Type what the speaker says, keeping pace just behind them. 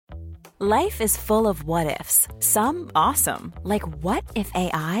Life is full of what-ifs. Some awesome, like what if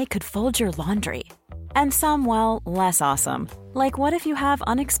AI could fold your laundry? And some, well, less awesome, like what if you have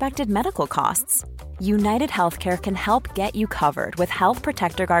unexpected medical costs? United Healthcare can help get you covered with Health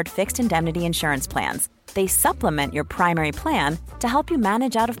Protector Guard fixed indemnity insurance plans. They supplement your primary plan to help you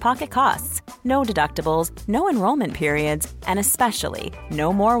manage out-of-pocket costs. No deductibles, no enrollment periods, and especially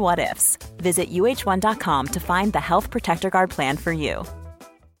no more what-ifs. Visit uh1.com to find the Health Protector Guard plan for you.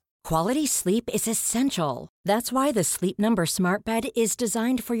 Quality sleep is essential. That's why the Sleep Number Smart Bed is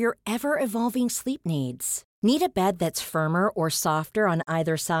designed for your ever-evolving sleep needs. Need a bed that's firmer or softer on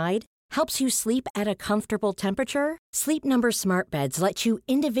either side? Helps you sleep at a comfortable temperature? Sleep Number Smart Beds let you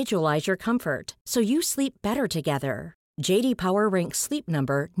individualize your comfort, so you sleep better together. J.D. Power ranks Sleep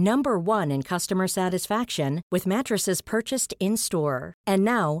Number number one in customer satisfaction with mattresses purchased in-store. And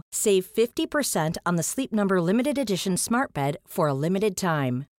now, save 50% on the Sleep Number Limited Edition Smart Bed for a limited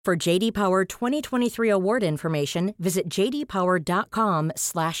time. For J.D. Power 2023 award information, visit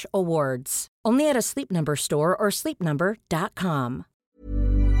jdpower.com/awards. Only at a Sleep Number store or sleepnumber.com.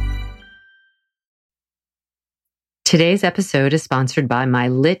 Today's episode is sponsored by my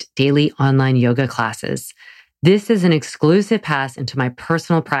LYT daily online yoga classes. This is an exclusive pass into my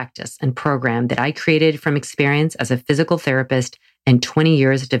personal practice and program that I created from experience as a physical therapist and 20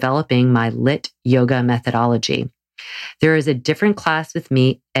 years developing my LYT yoga methodology. There is a different class with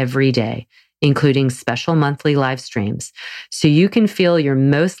me every day, including special monthly live streams, so you can feel your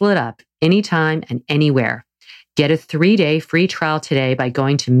most lit up anytime and anywhere. Get a 3-day free trial today by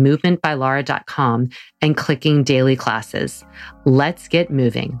going to movementbylara.com and clicking daily classes. Let's get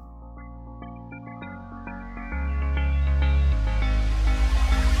moving.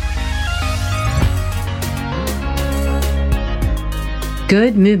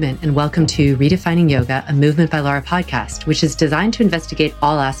 Good movement, and welcome to Redefining Yoga, a Movement by Lara podcast, which is designed to investigate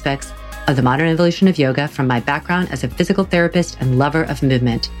all aspects of the modern evolution of yoga from my background as a physical therapist and lover of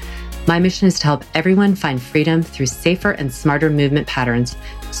movement. My mission is to help everyone find freedom through safer and smarter movement patterns,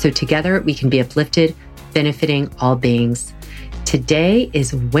 so together we can be uplifted, benefiting all beings. Today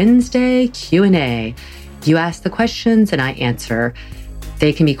is Wednesday Q&A. You ask the questions and I answer.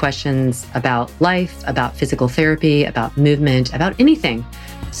 They can be questions about life, about physical therapy, about movement, about anything.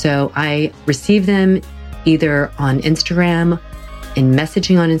 So I receive them either on Instagram, in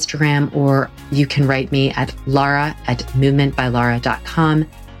messaging on Instagram, or you can write me at lara@movementbylara.com,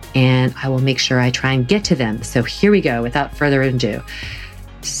 and I will make sure I try and get to them. So here we go, without further ado.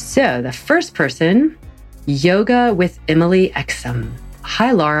 So the first person, Yoga with Emily Exum.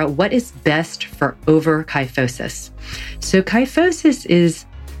 Hi, Lara. What is best for overkyphosis? So kyphosis is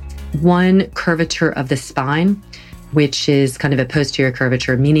one curvature of the spine, which is kind of a posterior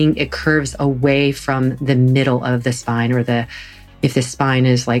curvature, meaning it curves away from the middle of the spine, or if the spine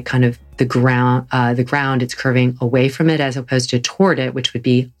is like kind of the ground, it's curving away from it as opposed to toward it, which would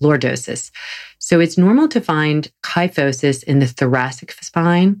be lordosis. So it's normal to find kyphosis in the thoracic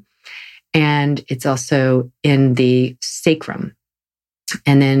spine, and it's also in the sacrum.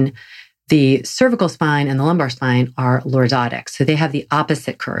 And then the cervical spine and the lumbar spine are lordotic. So they have the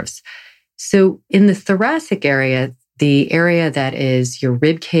opposite curves. So in the thoracic area, the area that is your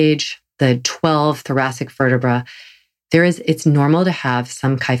rib cage, the 12 thoracic vertebra, it's normal to have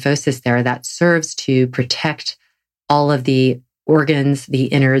some kyphosis there that serves to protect all of the organs, the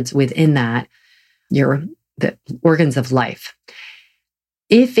innards within that, the organs of life.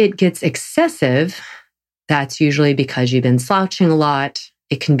 If it gets excessive, that's usually because you've been slouching a lot.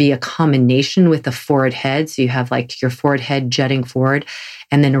 It can be a combination with the forward head. So you have like your forward head jutting forward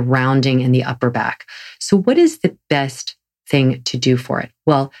and then a rounding in the upper back. So what is the best thing to do for it?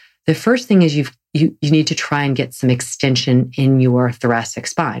 Well, the first thing is you need to try and get some extension in your thoracic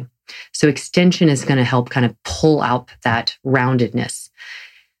spine. So extension is going to help kind of pull out that roundedness.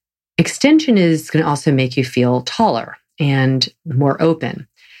 Extension is going to also make you feel taller and more open.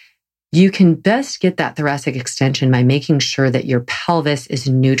 You can best get that thoracic extension by making sure that your pelvis is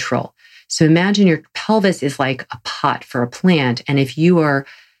neutral. So imagine your pelvis is like a pot for a plant. And if you are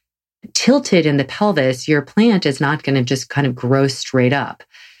tilted in the pelvis, your plant is not going to just kind of grow straight up.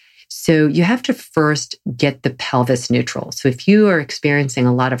 So you have to first get the pelvis neutral. So if you are experiencing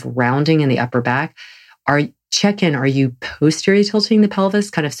a lot of rounding in the upper back, check in, are you posterior tilting the pelvis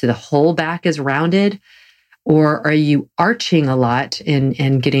kind of so the whole back is rounded? Or are you arching a lot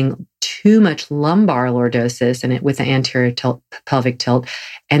and getting too much lumbar lordosis and with the anterior pelvic tilt,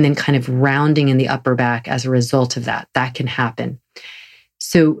 and then kind of rounding in the upper back as a result of that? That can happen.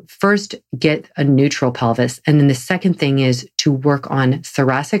 So first, get a neutral pelvis. And then the second thing is to work on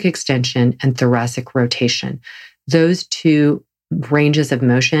thoracic extension and thoracic rotation. Those two ranges of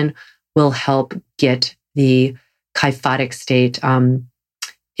motion will help get the kyphotic state in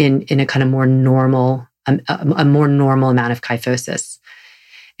a kind of more normal, a more normal amount of kyphosis.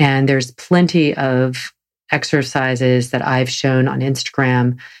 And there's plenty of exercises that I've shown on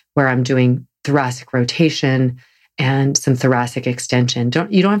Instagram where I'm doing thoracic rotation and some thoracic extension.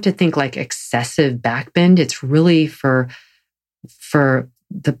 You don't have to think like excessive back bend. It's really for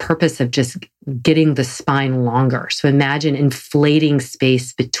the purpose of just getting the spine longer. So imagine inflating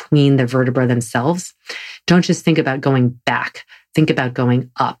space between the vertebrae themselves. Don't just think about going back. Think about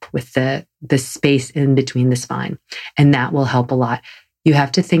going up with the space in between the spine. And that will help a lot. You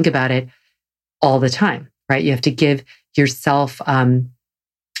have to think about it all the time, right? You have to give yourself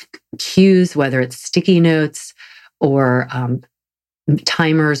cues, whether it's sticky notes or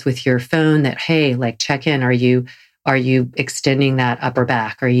timers with your phone that, hey, like check in. Are you extending that upper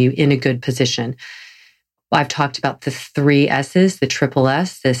back? Are you in a good position? I've talked about the 3 S's, the triple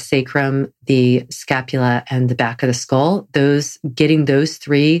S, the sacrum, the scapula, and the back of the skull. Getting those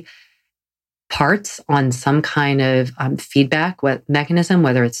 3 parts on some kind of feedback mechanism,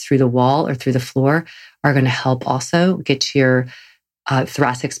 whether it's through the wall or through the floor, are going to help also get your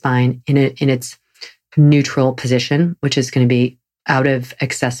thoracic spine in its neutral position, which is going to be out of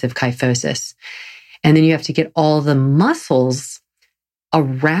excessive kyphosis. And then you have to get all the muscles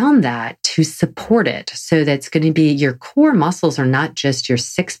around that to support it. So that's going to be your core muscles are not just your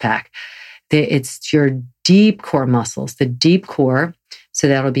 6-pack. It's your deep core muscles, the deep core. So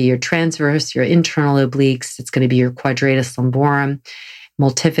that'll be your transverse, your internal obliques. It's going to be your quadratus lumborum,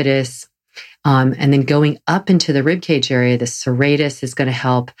 multifidus. And then going up into the ribcage area, the serratus is going to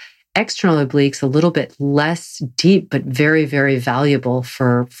help. External obliques, a little bit less deep, but very, very valuable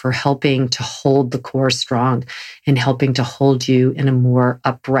for helping to hold the core strong and helping to hold you in a more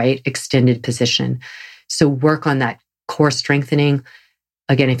upright, extended position. So work on that core strengthening.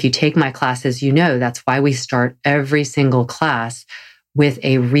 Again, if you take my classes, you know that's why we start every single class with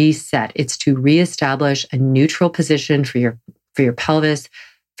a reset. It's to reestablish a neutral position for your pelvis,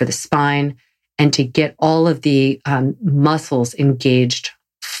 for the spine, and to get all of the muscles engaged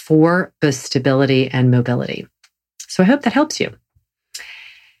for both stability and mobility. So I hope that helps you.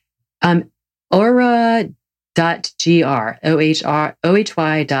 Ohry.gr,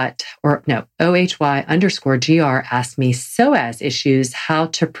 OHY_GR asked me psoas issues, how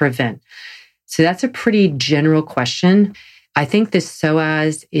to prevent. So that's a pretty general question. I think this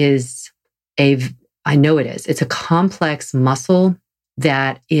psoas I know it is. It's a complex muscle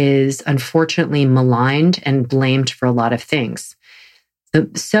that is unfortunately maligned and blamed for a lot of things. The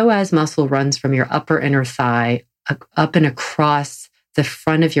psoas muscle runs from your upper inner thigh up and across the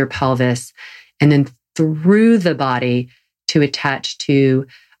front of your pelvis and then through the body to attach to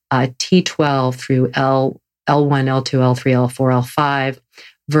T12 through L1, L2, L3, L4, L5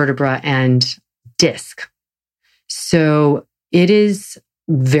 vertebra and disc. So it is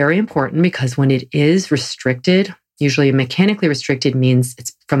very important because when it is restricted, usually mechanically restricted means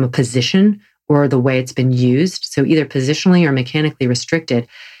it's from a position or the way it's been used. So either positionally or mechanically restricted,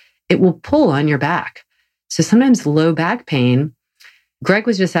 it will pull on your back. So sometimes low back pain, Greg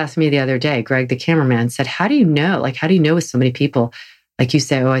was just asking me the other day, Greg, the cameraman, said, how do you know? Like, how do you know with so many people? Like you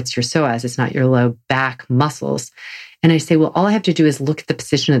say, oh, it's your psoas, it's not your low back muscles. And I say, well, all I have to do is look at the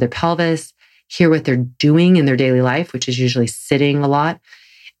position of their pelvis, hear what they're doing in their daily life, which is usually sitting a lot.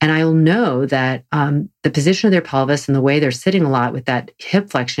 And I'll know that the position of their pelvis and the way they're sitting a lot with that hip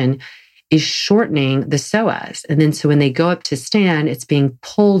flexion is shortening the psoas. And then so when they go up to stand, it's being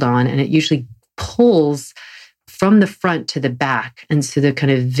pulled on and it usually pulls from the front to the back. And so the kind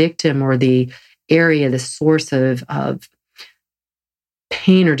of victim or the area, the source of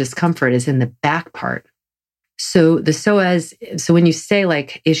pain or discomfort is in the back part. So the psoas, so when you say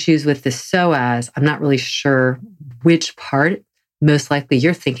like issues with the psoas, I'm not really sure which part. Most likely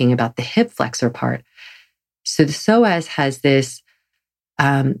you're thinking about the hip flexor part. So the psoas has this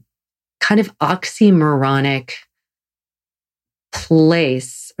kind of oxymoronic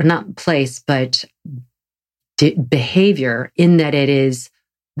place, or not place, but behavior in that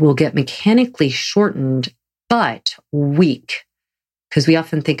will get mechanically shortened, but weak. Because we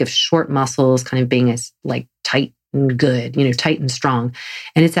often think of short muscles kind of being as like tight and good, tight and strong.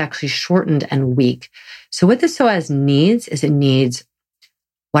 And it's actually shortened and weak. So what the psoas needs is it needs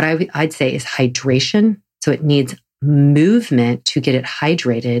what I'd say is hydration. So it needs movement to get it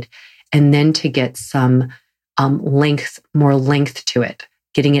hydrated and then to get some more length to it,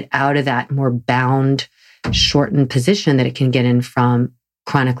 getting it out of that more bound, shortened position that it can get in from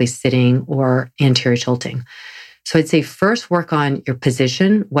chronically sitting or anterior tilting. So I'd say first work on your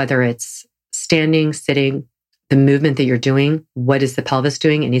position, whether it's standing, sitting, the movement that you're doing, what is the pelvis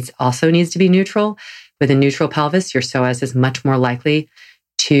doing? It also needs to be neutral. With a neutral pelvis, your psoas is much more likely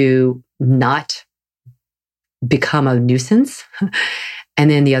to not become a nuisance. And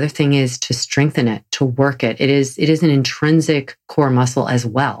then the other thing is to strengthen it, to work it. It is an intrinsic core muscle as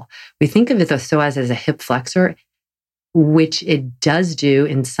well. We think of the psoas as a hip flexor, which it does do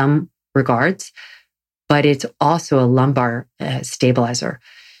in some regards, but it's also a lumbar stabilizer.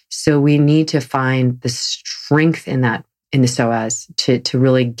 So we need to find the strength in the psoas to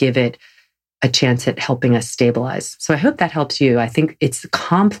really give it a chance at helping us stabilize. So I hope that helps you. I think it's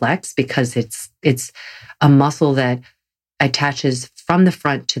complex because it's a muscle that attaches from the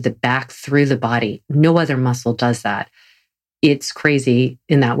front to the back through the body. No other muscle does that. It's crazy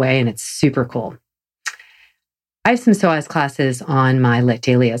in that way, and it's super cool. I have some psoas classes on my Lit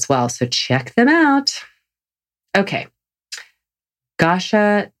Daily as well, so check them out. Okay.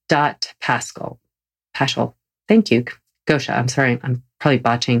 Gosha.Paschal. Thank you. Gosha, I'm sorry. I'm probably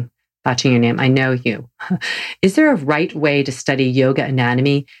botching your name. I know you. Is there a right way to study yoga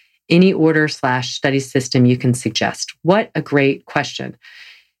anatomy? Any order/study system you can suggest? What a great question.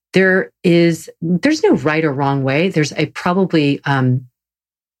 There's no right or wrong way. There's a probably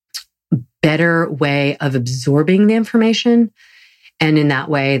better way of absorbing the information. And in that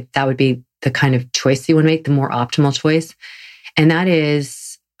way, that would be the kind of choice you want to make, the more optimal choice. And that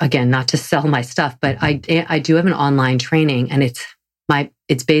is, again, not to sell my stuff, but I do have an online training, and it's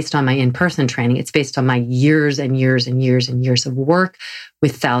based on my in-person training. It's based on my years and years and years and years of work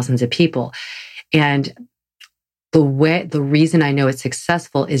with thousands of people. And the reason I know it's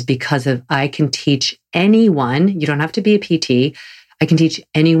successful is because I can teach anyone, you don't have to be a PT, I can teach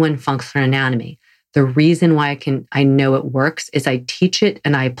anyone functional anatomy. The reason why I know it works is I teach it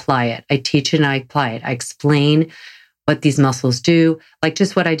and I apply it. I teach it and I apply it. I explain what these muscles do, like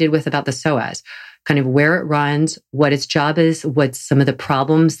just what I did about the psoas, kind of where it runs, what its job is, what's some of the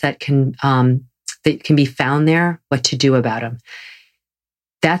problems that can be found there, what to do about them.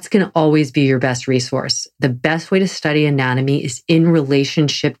 That's going to always be your best resource. The best way to study anatomy is in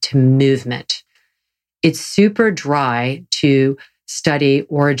relationship to movement. It's super dry to study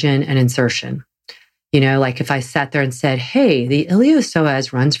origin and insertion. Like if I sat there and said, hey, the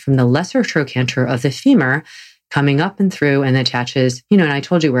iliopsoas runs from the lesser trochanter of the femur coming up and through and attaches, and I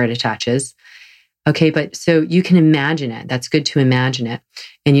told you where it attaches. Okay, but so you can imagine it. That's good to imagine it.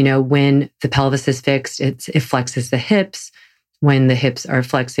 And when the pelvis is fixed, it flexes the hips. When the hips are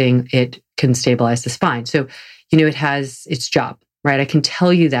flexing, it can stabilize the spine. So, it has its job, right? I can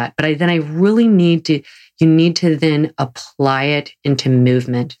tell you that, but then I really you need to then apply it into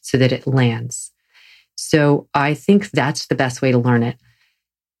movement so that it lands. So I think that's the best way to learn it.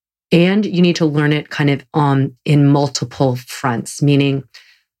 And you need to learn it kind of in multiple fronts, meaning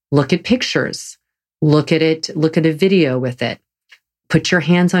look at pictures, look at a video with it, put your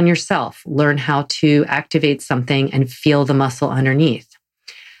hands on yourself, learn how to activate something and feel the muscle underneath.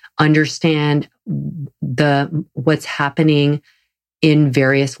 Understand what's happening in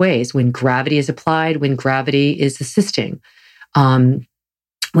various ways when gravity is applied, when gravity is assisting,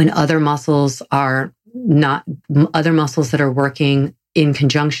 when other muscles that are working in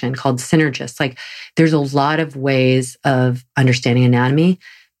conjunction called synergists. Like there's a lot of ways of understanding anatomy,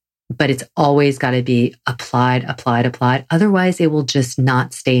 but it's always got to be applied. Otherwise, it will just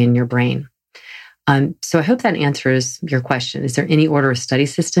not stay in your brain. So I hope that answers your question. Is there any order of study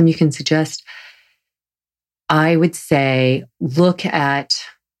system you can suggest? I would say look at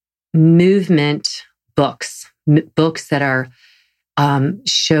movement books that are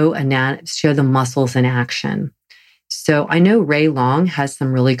show the muscles in action. So I know Ray Long has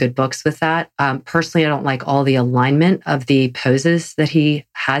some really good books with that. Personally, I don't like all the alignment of the poses that he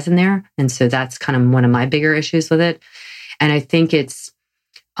has in there. And so that's kind of one of my bigger issues with it. And I think I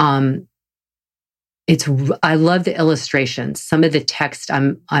love the illustrations. Some of the text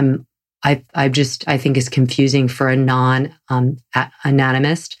I think is confusing for a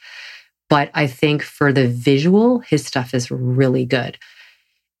non-anatomist. But I think for the visual, his stuff is really good.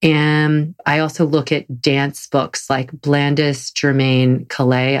 And I also look at dance books like Blandis Germain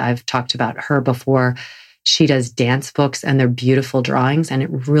Calais. I've talked about her before. She does dance books and they're beautiful drawings, and it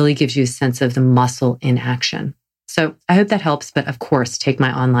really gives you a sense of the muscle in action. So I hope that helps. But of course, take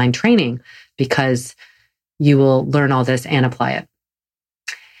my online training because you will learn all this and apply it.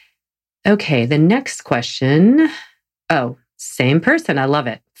 Okay, the next question. Oh, same person. I love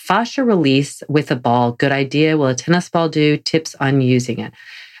it. Fascia release with a ball. Good idea. Will a tennis ball do? Tips on using it.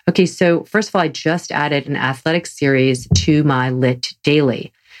 Okay, so first of all, I just added an athletic series to my Lit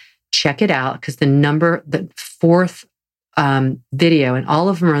Daily. Check it out because the fourth video, and all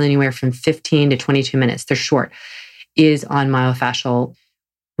of them are anywhere from 15 to 22 minutes. They're short, is on myofascial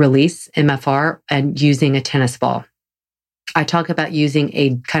release, MFR, and using a tennis ball. I talk about using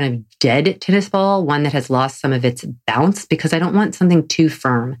a kind of dead tennis ball, one that has lost some of its bounce, because I don't want something too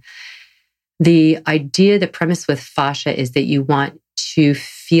firm. The idea, the premise with fascia is that you want to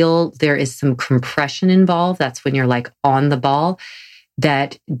feel there is some compression involved. That's when you're like on the ball.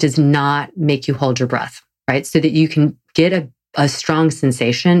 That does not make you hold your breath, right? So that you can get a strong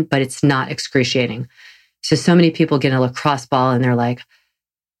sensation, but it's not excruciating. So many people get a lacrosse ball and they're like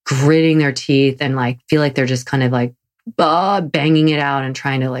gritting their teeth and like feel like they're just kind of like banging it out and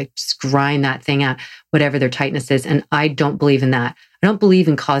trying to like just grind that thing out, whatever their tightness is. And I don't believe in that. I don't believe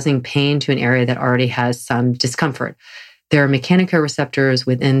in causing pain to an area that already has some discomfort. There are mechanoreceptors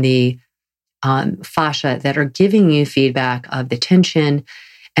within the fascia that are giving you feedback of the tension.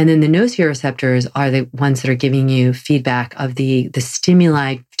 And then the nociceptors are the ones that are giving you feedback of the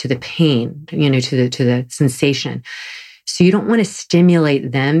stimuli to the pain, to the sensation. So you don't want to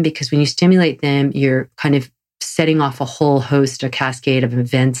stimulate them, because when you stimulate them, you're kind of setting off a whole host, a cascade of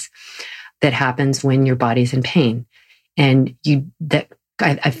events that happens when your body's in pain. And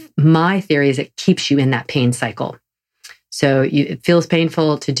my theory is it keeps you in that pain cycle. So it feels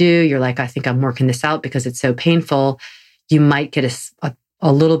painful to do. You're like, I think I'm working this out because it's so painful. You might get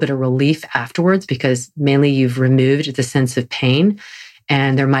a little bit of relief afterwards, because mainly you've removed the sense of pain.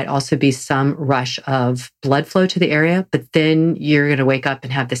 And there might also be some rush of blood flow to the area, but then you're going to wake up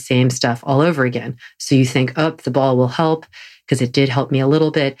and have the same stuff all over again. So you think, oh, the ball will help because it did help me a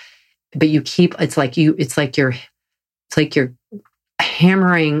little bit. But you keep, it's like you're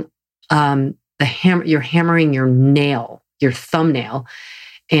hammering, you're hammering your nail, your thumbnail.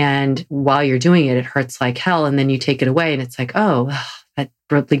 And while you're doing it, it hurts like hell. And then you take it away and it's like, oh, that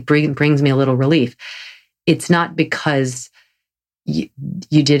brings me a little relief. It's not because you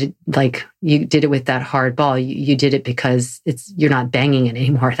did it with that hard ball. You did it because you're not banging it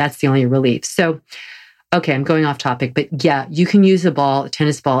anymore. That's the only relief. So, okay, I'm going off topic, but yeah, you can use a ball. A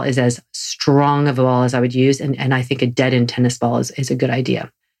tennis ball is as strong of a ball as I would use. And I think a dead-end tennis ball is a good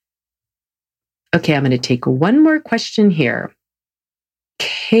idea. Okay, I'm going to take one more question here.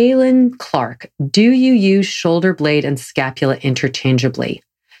 Kaylin Clark, do you use shoulder blade and scapula interchangeably?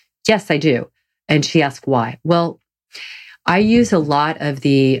 Yes, I do. And she asked why. Well, I use a lot of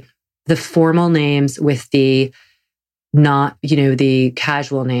the formal names with the the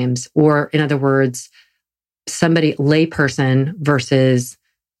casual names, or in other words, somebody layperson versus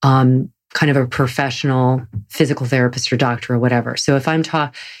kind of a professional physical therapist or doctor or whatever. So if I'm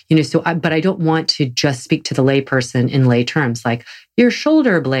but I don't want to just speak to the layperson in lay terms, like your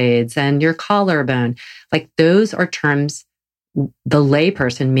shoulder blades and your collarbone. Like those are terms the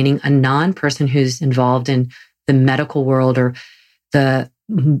layperson, meaning a non-person who's involved in the medical world or the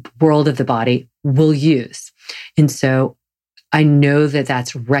world of the body, will use. And so I know that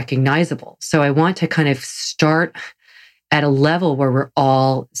that's recognizable. So I want to kind of start at a level where we're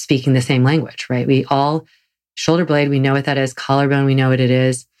all speaking the same language, right? We all, shoulder blade, we know what that is. Collarbone, we know what it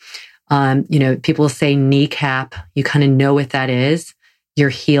is. People say kneecap, you kind of know what that is. Your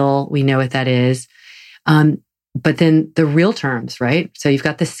heel, we know what that is. But then the real terms, right? So you've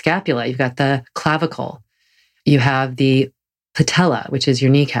got the scapula, you've got the clavicle, you have the patella, which is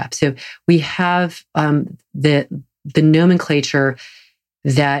your kneecap. So we have the nomenclature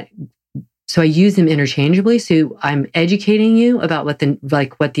so I use them interchangeably. So I'm educating you about what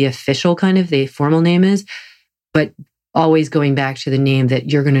the official kind of the formal name is, but always going back to the name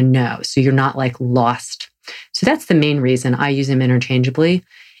that you're going to know. So you're not like lost. So that's the main reason I use them interchangeably,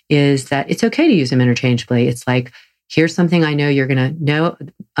 is that it's okay to use them interchangeably. It's like, here's something I know you're going to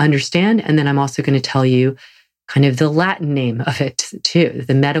understand. And then I'm also going to tell you kind of the Latin name of it too,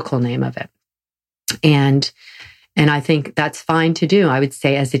 the medical name of it. And I think that's fine to do. I would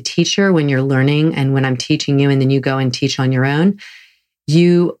say as a teacher, when you're learning and when I'm teaching you and then you go and teach on your own,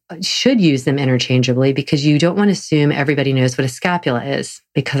 you should use them interchangeably, because you don't want to assume everybody knows what a scapula is,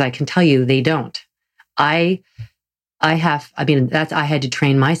 because I can tell you they don't. I had to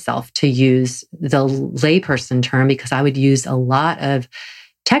train myself to use the layperson term, because I would use a lot of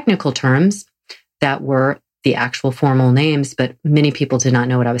technical terms that were the actual formal names, but many people did not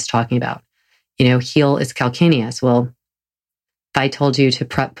know what I was talking about. Heel is calcaneus. Well, if I told you to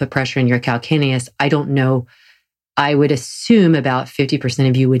put pressure in your calcaneus, I don't know. I would assume about 50%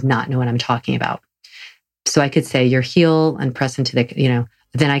 of you would not know what I'm talking about. So I could say your heel and press into the,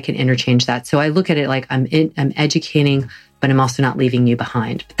 then I can interchange that. So I look at it like I'm educating, but I'm also not leaving you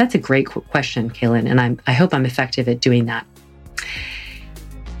behind. But that's a great question, Kaylin, and I hope I'm effective at doing that.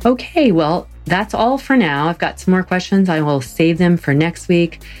 Okay, well, that's all for now. I've got some more questions. I will save them for next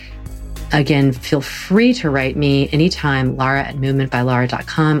week. Again, feel free to write me anytime,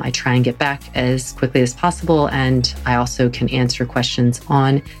 Lara@movementbylara.com. I try and get back as quickly as possible. And I also can answer questions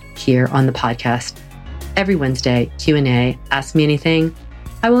on here on the podcast every Wednesday, Q&A. Ask me anything,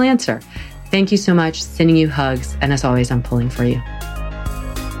 I will answer. Thank you so much. Sending you hugs. And as always, I'm pulling for you.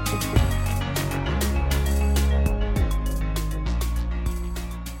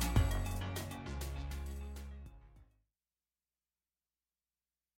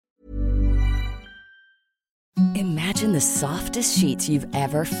 Imagine the softest sheets you've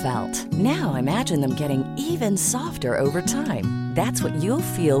ever felt. Now imagine them getting even softer over time. That's what you'll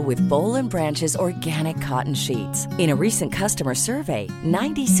feel with Boll & Branch's organic cotton sheets. In a recent customer survey,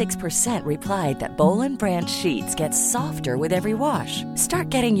 96% replied that Boll & Branch sheets get softer with every wash. Start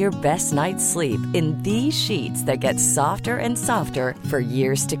getting your best night's sleep in these sheets that get softer and softer for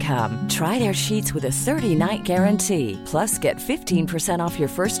years to come. Try their sheets with a 30-night guarantee. Plus, get 15% off your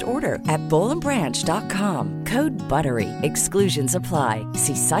first order at bollandbranch.com. Code BUTTERY. Exclusions apply.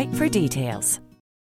 See site for details.